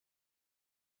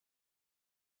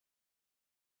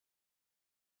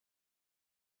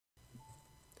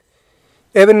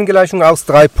Ebenengleichung aus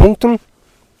 3 Punkten.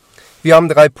 Wir haben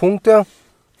 3 Punkte,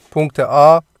 Punkte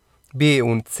A, B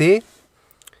und C.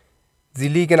 Sie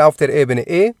liegen auf der Ebene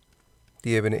E,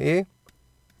 die Ebene E,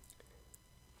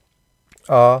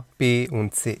 A, B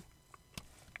und C.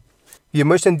 Wir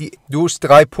möchten durch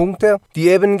 3 Punkte die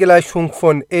Ebengleichung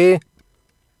von E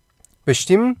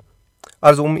bestimmen.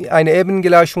 Also um eine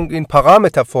Ebengleichung in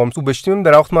Parameterform zu bestimmen,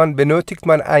 benötigt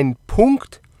man einen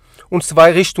Punkt und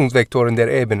 2 Richtungsvektoren der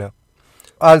Ebene.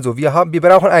 Also wir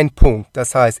brauchen einen Punkt,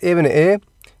 das heißt Ebene E,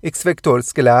 x-Vektor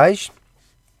ist gleich.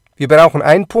 Wir brauchen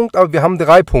einen Punkt, aber wir haben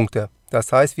 3 Punkte.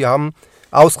 Das heißt, wir haben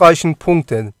ausreichend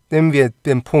Punkte. Nehmen wir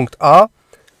den Punkt A,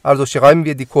 also schreiben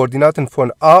wir die Koordinaten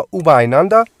von A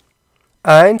übereinander.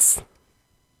 1,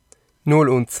 0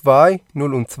 und 2,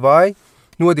 0 und 2.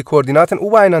 Nur die Koordinaten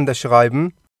übereinander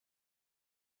schreiben,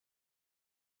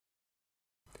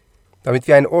 damit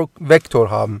wir einen Vektor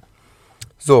haben.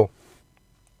 So,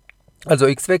 also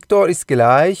x-Vektor ist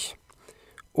gleich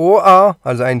OA,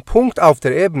 also ein Punkt auf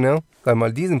der Ebene,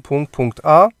 einmal diesen Punkt, Punkt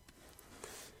A,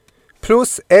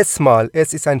 plus S mal,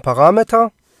 S ist ein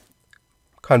Parameter,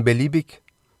 kann beliebig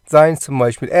sein, zum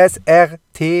Beispiel S, R,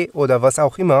 T oder was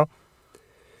auch immer.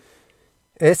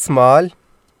 S mal,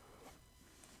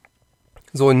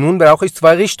 so, nun brauche ich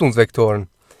 2 Richtungsvektoren.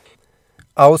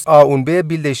 Aus A und B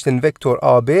bilde ich den Vektor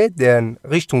AB, den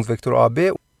Richtungsvektor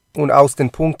AB. Und aus den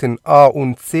Punkten A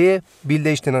und C bilde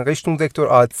ich den Richtungsvektor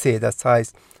AC. Das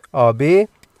heißt AB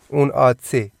und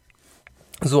AC.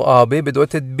 So, AB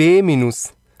bedeutet B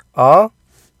minus A.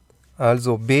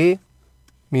 Also B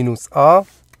minus A.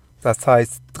 Das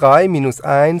heißt 3 minus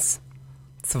 1,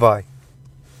 2.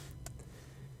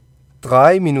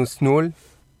 3 minus 0,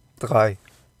 3.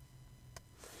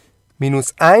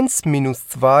 Minus 1, minus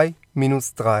 2,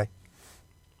 minus 3.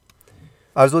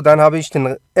 Also dann habe ich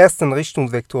den ersten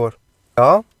Richtungsvektor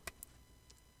A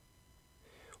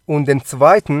und den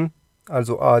zweiten,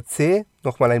 also AC,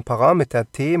 nochmal ein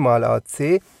Parameter T mal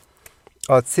AC.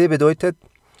 AC bedeutet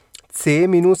C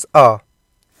minus A.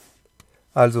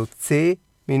 Also C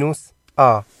minus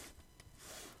A.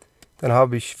 Dann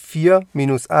habe ich 4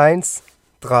 minus 1,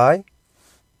 3.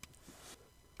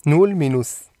 0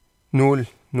 minus 0,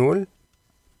 0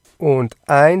 und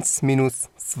 1 minus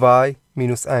 2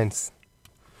 minus 1.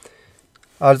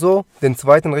 Also den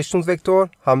zweiten Richtungsvektor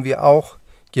haben wir auch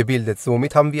gebildet.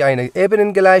 Somit haben wir eine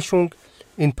Ebenengleichung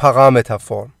in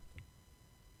Parameterform.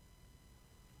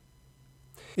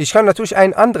 Ich kann natürlich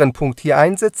einen anderen Punkt hier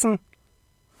einsetzen.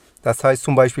 Das heißt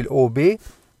zum Beispiel OB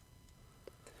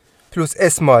plus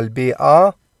S mal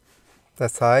BA.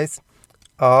 Das heißt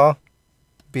A,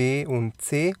 B und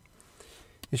C.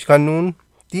 Ich kann nun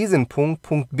diesen Punkt,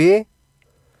 Punkt B,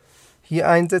 hier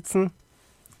einsetzen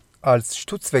als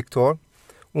Stützvektor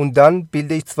und dann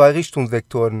bilde ich 2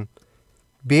 Richtungsvektoren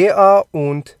BA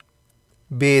und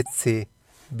BC.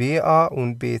 BA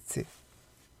und BC.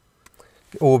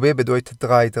 OB bedeutet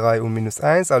 3, 3 und minus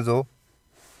 1, also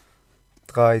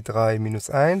 3, 3 minus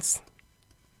 1.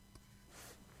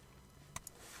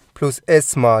 Plus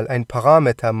S mal ein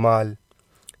Parameter mal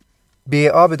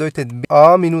BA bedeutet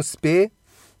A minus B.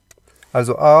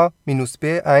 Also A minus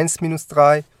B, 1 minus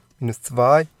 3, minus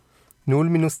 2, 0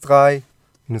 minus 3,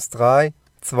 minus 3,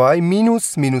 2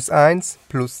 minus minus 1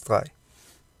 plus 3.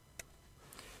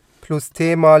 Plus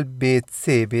T mal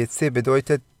BC. BC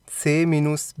bedeutet C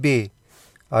minus B.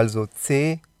 Also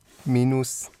C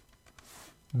minus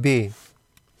B.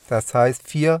 Das heißt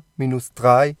 4 minus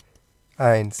 3,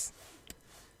 1.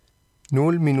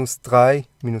 0 minus 3,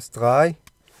 minus 3.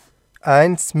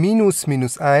 1 minus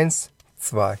minus 1,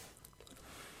 2.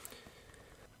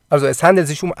 Also es handelt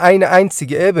sich um eine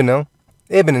einzige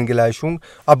Ebenengleichung,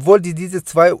 obwohl diese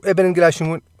 2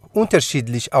 Ebenengleichungen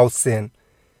unterschiedlich aussehen.